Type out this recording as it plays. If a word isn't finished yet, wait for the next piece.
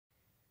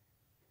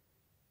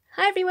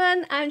Hi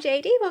everyone, I'm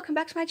JD. Welcome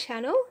back to my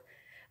channel.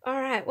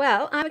 Alright,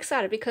 well, I'm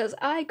excited because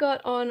I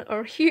got on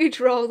a huge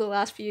roll the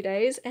last few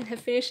days and have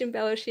finished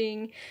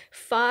embellishing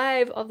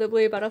 5 of the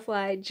Blue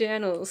Butterfly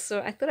journals.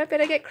 So I thought I'd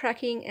better get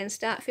cracking and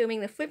start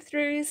filming the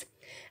flip-throughs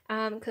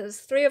because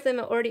 3 of them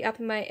are already up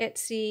in my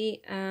Etsy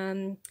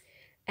and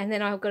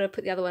then I've got to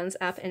put the other ones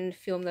up and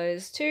film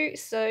those too.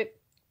 So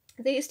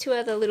these 2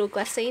 are the little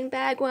glassine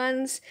bag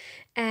ones,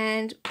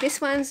 and this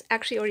one's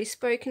actually already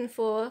spoken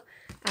for.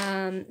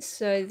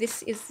 So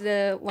this is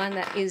the one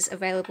that is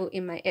available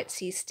in my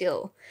Etsy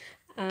still.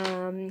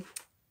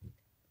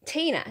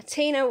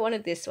 Tina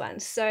wanted this one,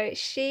 so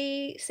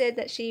she said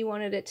that she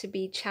wanted it to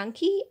be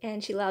chunky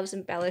and she loves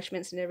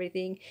embellishments and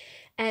everything,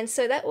 and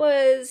so that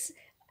was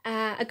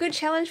a good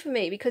challenge for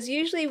me because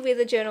usually with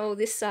a journal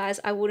this size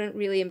I wouldn't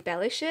really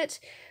embellish it,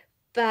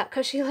 but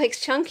because she likes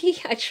chunky,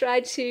 I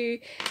tried to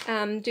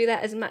do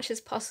that as much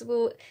as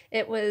possible.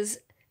 It was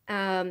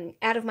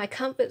out of my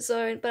comfort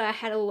zone, but I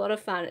had a lot of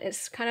fun.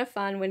 It's kind of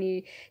fun when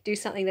you do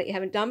something that you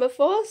haven't done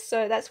before,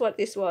 so that's what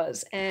this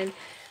was. And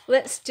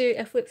let's do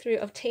a flip through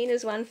of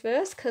Tina's one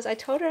first, because I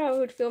told her I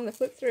would film the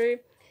flip through,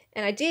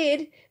 and I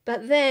did,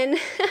 but then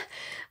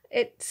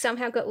it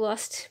somehow got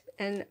lost,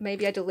 and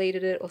maybe I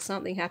deleted it or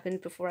something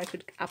happened before I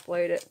could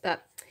upload it.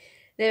 But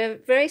they're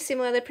very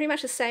similar. They're pretty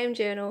much the same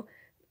journal,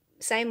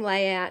 same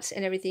layout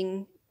and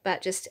everything,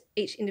 but just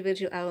each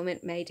individual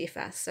element may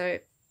differ. So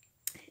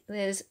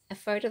there's a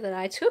photo that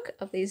I took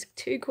of these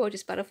 2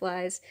 gorgeous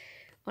butterflies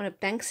on a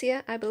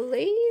Banksia, I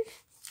believe.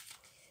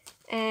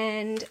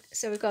 And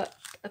so we've got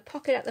a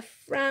pocket at the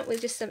front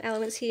with just some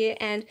elements here.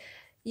 And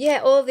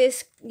yeah, all of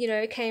this,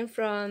 came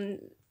from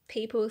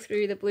people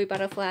through the Blue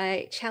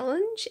Butterfly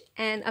Challenge.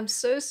 And I'm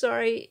so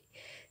sorry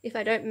if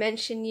I don't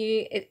mention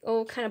you. It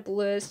all kind of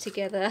blurs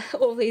together,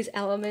 all these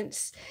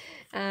elements.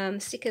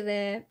 Sticker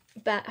there.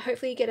 But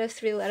hopefully you get a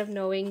thrill out of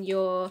knowing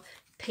your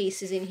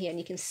pieces in here and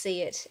you can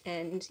see it,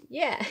 and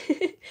yeah.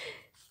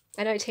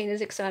 I know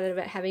Tina's excited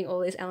about having all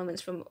these elements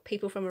from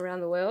people from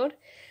around the world.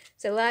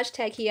 So large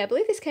tag here, I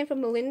believe this came from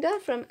Melinda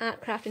from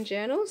Art, Craft and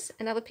Journals.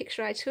 Another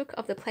picture I took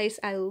of the place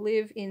I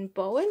live in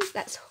Bowen,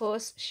 that's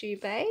Horseshoe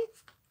Bay.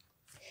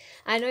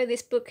 I know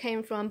this book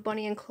came from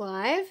Bonnie and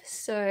Clive,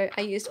 so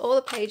I used all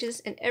the pages,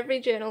 and every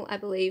journal I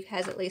believe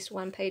has at least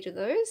 1 page of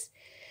those.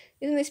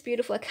 Isn't this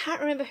beautiful? I can't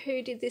remember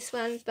who did this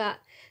one, but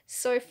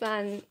so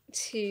fun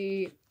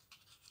to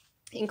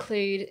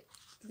include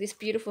this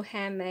beautiful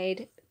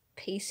handmade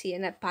piece here,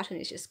 and that button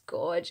is just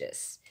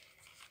gorgeous.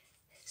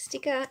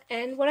 Sticker.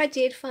 And what I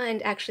did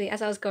find actually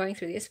as I was going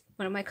through this,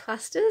 one of my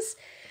clusters,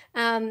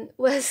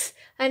 was,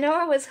 I know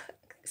I was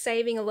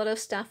saving a lot of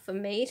stuff for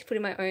me to put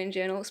in my own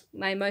journals,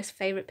 my most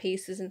favorite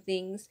pieces and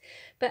things,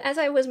 but as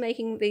I was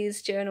making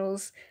these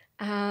journals,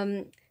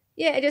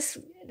 yeah,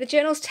 the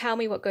journals tell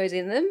me what goes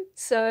in them.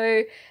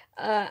 So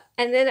and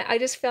then I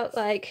just felt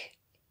like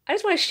I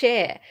just want to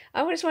share.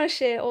 I just want to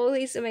share all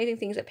these amazing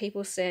things that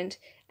people sent.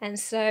 And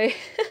so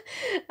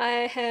I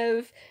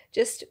have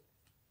just,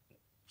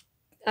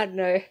 I don't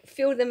know,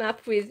 filled them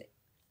up with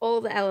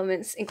all the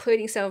elements,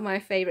 including some of my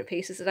favorite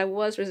pieces that I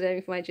was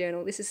reserving for my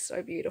journal. This is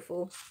so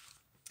beautiful.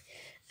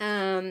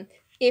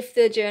 If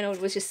the journal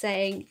was just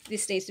saying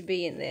this needs to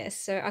be in there,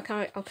 so I'll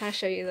kind of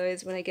show you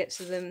those when I get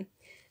to them.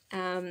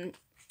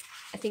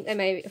 I think they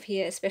may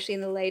appear, especially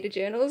in the later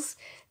journals.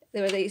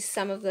 There were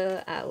some of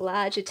the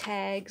larger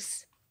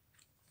tags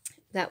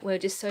that were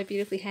just so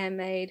beautifully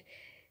handmade,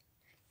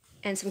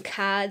 and some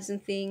cards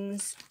and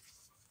things.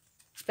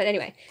 But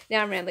anyway,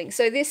 now I'm rambling.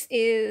 So this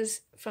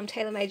is from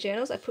Tailor Made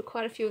Journals. I put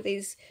quite a few of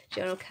these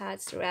journal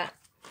cards throughout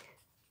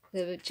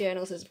the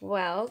journals as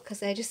well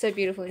because they're just so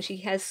beautiful, and she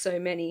has so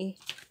many.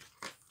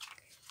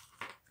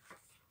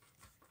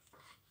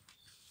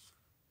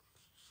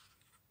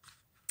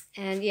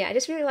 And yeah, I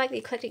just really like the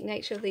eclectic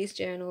nature of these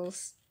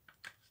journals.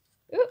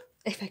 Ooh,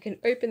 if I can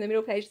open the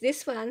middle page.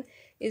 This one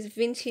is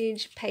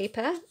vintage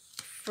paper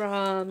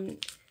from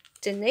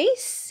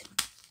Denise.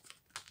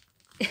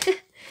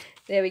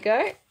 There we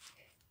go.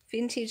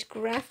 Vintage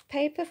graph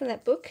paper from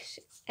that book,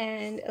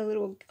 and a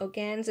little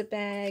organza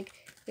bag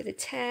with a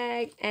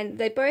tag. And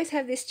they both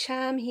have this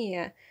charm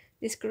here,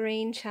 this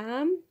green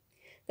charm.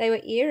 They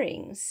were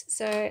earrings.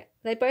 So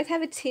they both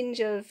have a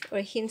tinge of, or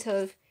a hint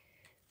of,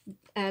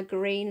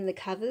 green in the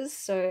covers.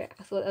 So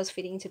I thought that was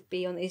fitting to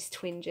be on these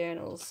twin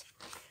journals.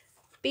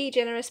 Be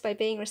generous by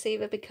being a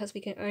receiver, because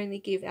we can only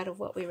give out of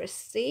what we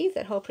receive.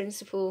 That whole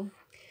principle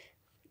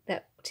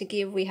that to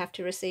give we have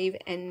to receive,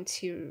 and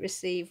to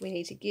receive we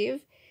need to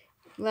give.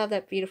 Love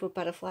that beautiful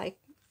butterfly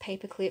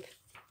paper clip.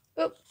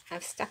 Oh,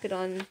 I've stuck it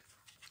on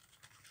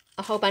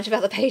a whole bunch of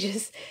other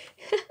pages.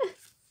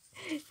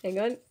 Hang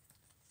on.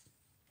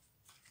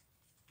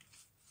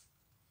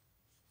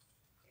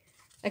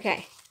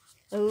 Okay,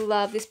 I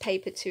love this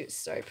paper too. It's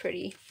so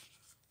pretty.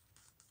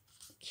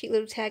 Cute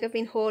little tag. I've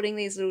been hoarding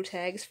these little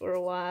tags for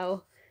a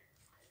while.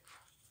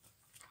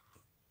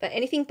 But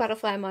anything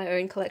butterfly in my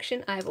own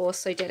collection, I've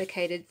also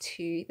dedicated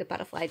to the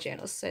butterfly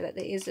journals, so that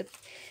there is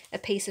a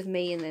piece of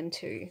me in them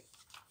too.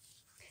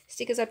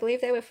 Stickers, I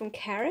believe they were from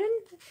Karen.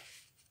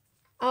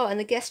 Oh, and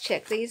the guest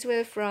check. These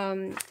were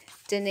from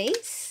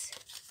Denise.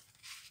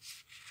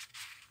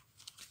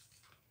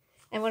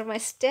 And one of my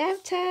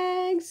stamp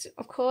tags,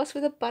 of course,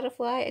 with a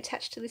butterfly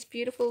attached to this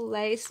beautiful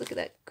lace. Look at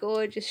that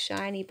gorgeous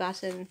shiny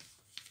button. It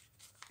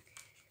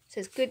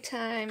says good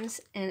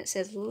times and it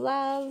says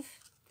love.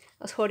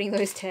 I was hoarding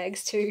those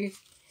tags too.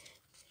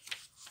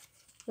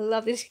 I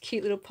love this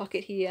cute little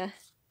pocket here.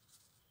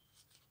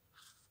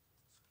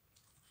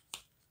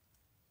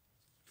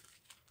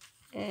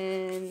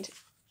 And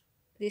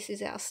this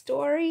is our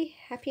story.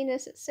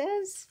 Happiness, it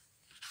says.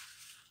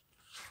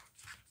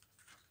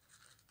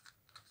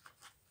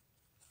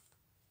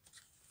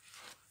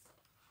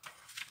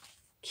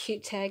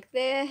 Cute tag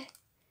there.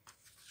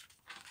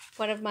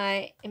 One of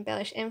my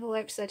embellished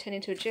envelopes that I turned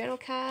into a journal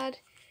card.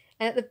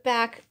 And at the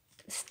back,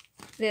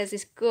 there's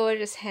this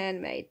gorgeous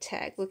handmade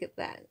tag. Look at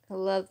that. I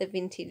love the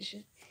vintage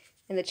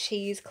and the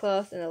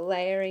cheesecloth and the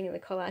layering and the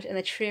collage and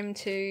the trim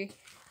too.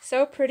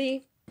 So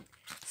pretty.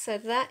 So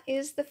that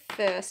is the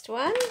first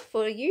one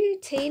for you,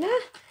 Tina.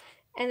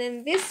 And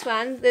then this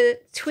one, the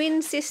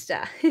twin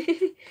sister.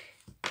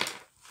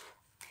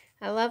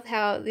 I love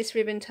how this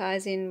ribbon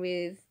ties in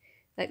with,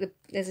 like,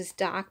 there's this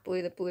dark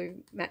blue, the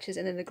blue matches,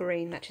 and then the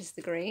green matches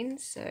the green.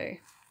 So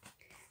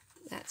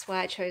that's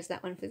why I chose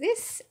that one for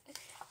this.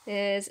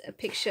 There's a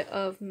picture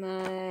of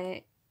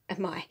a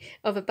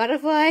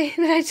butterfly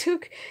that I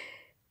took.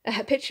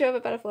 A picture of a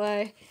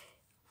butterfly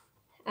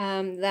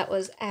that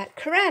was at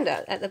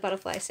Kuranda at the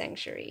Butterfly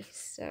Sanctuary.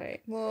 So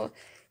more,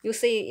 you'll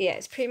see, yeah,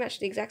 it's pretty much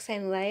the exact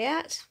same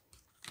layout.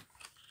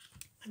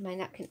 My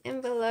napkin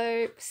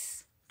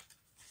envelopes.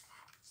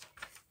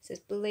 It says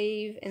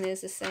believe, and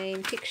there's the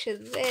same picture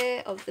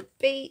there of the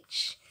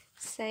beach.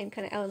 Same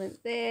kind of element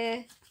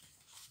there.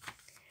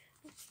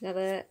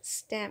 Another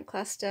stamp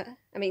cluster.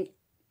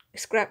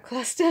 Scrap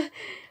cluster.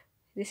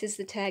 This is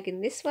the tag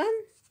in this one.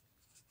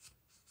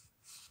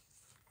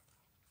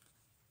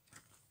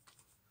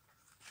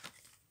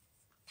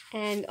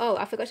 And oh,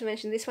 I forgot to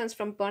mention this one's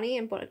from Bonnie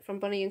and from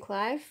Bonnie and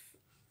Clive.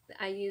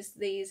 I used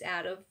these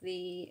out of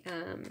the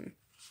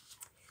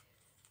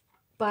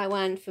buy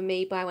one for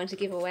me, buy one to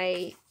give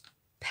away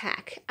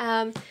pack.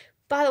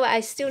 By the way,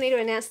 I still need to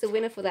announce the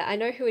winner for that. I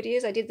know who it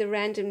is. I did the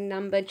random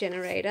number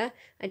generator.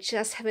 I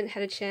just haven't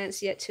had a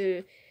chance yet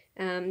to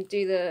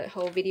do the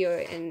whole video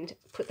and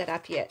put that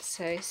up yet.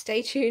 So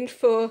stay tuned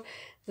for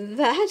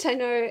that. I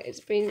know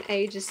it's been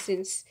ages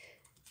since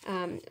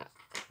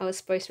I was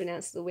supposed to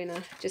announce the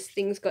winner. Just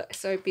things got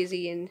so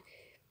busy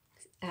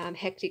and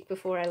hectic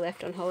before I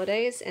left on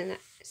holidays, and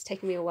it's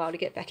taken me a while to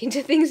get back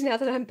into things now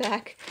that I'm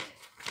back.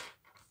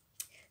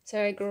 So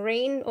a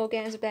green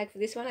organza bag for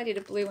this one. I did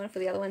a blue one for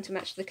the other one to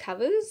match the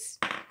covers.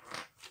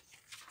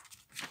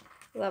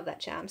 Love that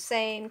charm.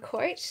 Same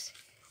quote.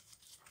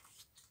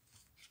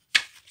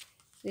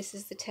 This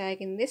is the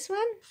tag in this one.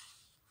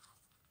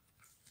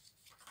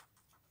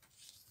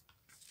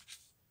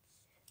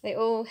 They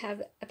all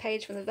have a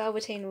page from the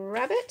Velveteen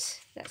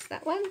Rabbit. That's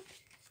that one.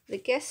 The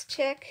guest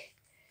check.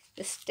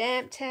 The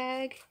stamp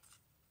tag.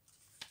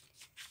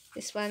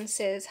 This one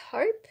says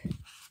hope.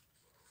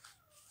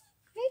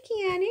 Hey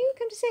Keanu,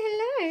 come to say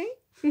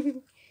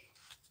hello.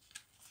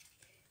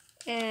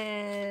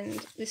 And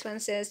this one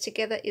says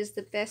together is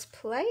the best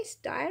place.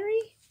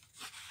 Diary.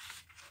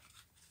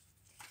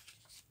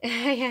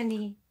 Hey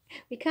honey,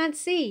 we can't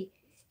see.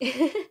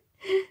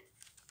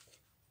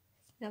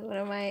 Another one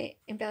of my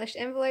embellished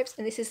envelopes,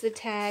 and this is the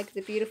tag,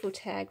 the beautiful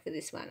tag for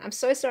this one. I'm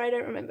so sorry I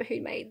don't remember who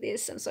made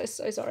this. I'm so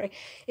sorry.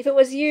 If it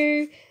was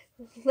you,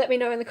 let me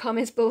know in the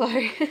comments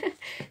below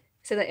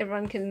so that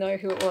everyone can know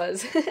who it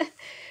was.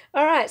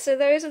 Alright, so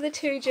those are the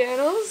two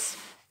journals,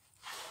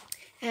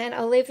 and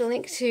I'll leave the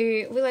link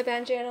to Willow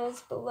Bound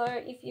journals below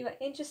if you are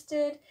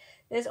interested.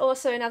 There's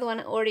also another one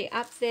already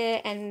up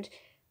there, and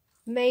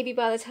maybe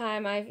by the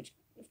time I've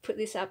put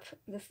this up,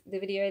 the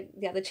video,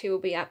 the other two will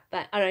be up,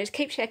 but I don't know, just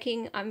keep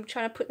checking. I'm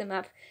trying to put them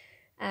up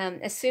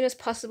as soon as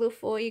possible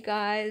for you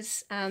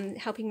guys,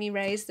 helping me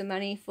raise the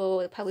money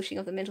for the publishing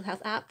of the mental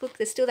health art book.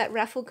 There's still that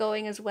raffle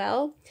going as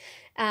well.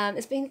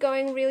 It's been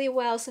going really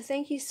well, so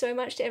thank you so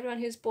much to everyone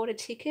who's bought a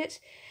ticket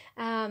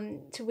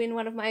to win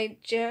one of my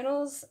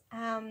journals.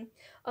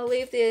 I'll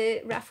leave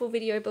the raffle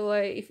video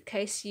below in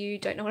case you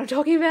don't know what I'm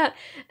talking about.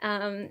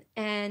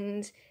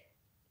 And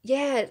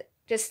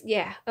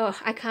yeah, oh,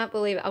 I can't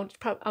believe it.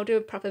 I'll do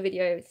a proper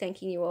video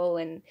thanking you all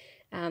and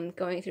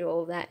going through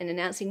all of that and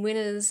announcing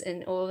winners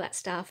and all of that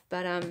stuff.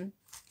 But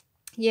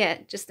yeah,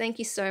 just thank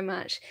you so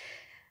much.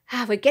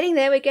 We're getting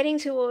there. We're getting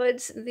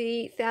towards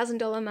the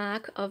 $1,000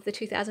 mark of the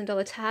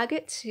 $2,000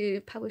 target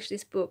to publish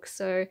this book.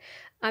 So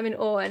I'm in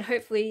awe, and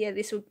hopefully, yeah,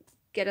 this will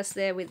get us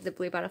there with the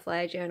Blue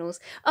Butterfly journals.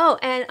 Oh,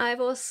 and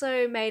I've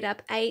also made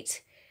up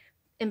 8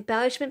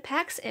 embellishment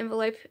packs,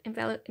 envelope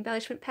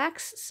embellishment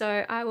packs.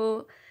 So I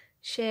will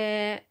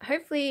share,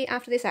 hopefully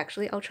after this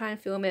actually, I'll try and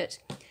film it,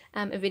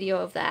 a video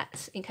of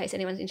that in case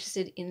anyone's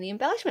interested in the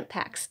embellishment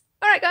packs.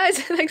 Alright guys,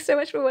 thanks so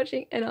much for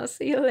watching, and I'll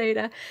see you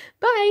later.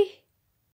 Bye!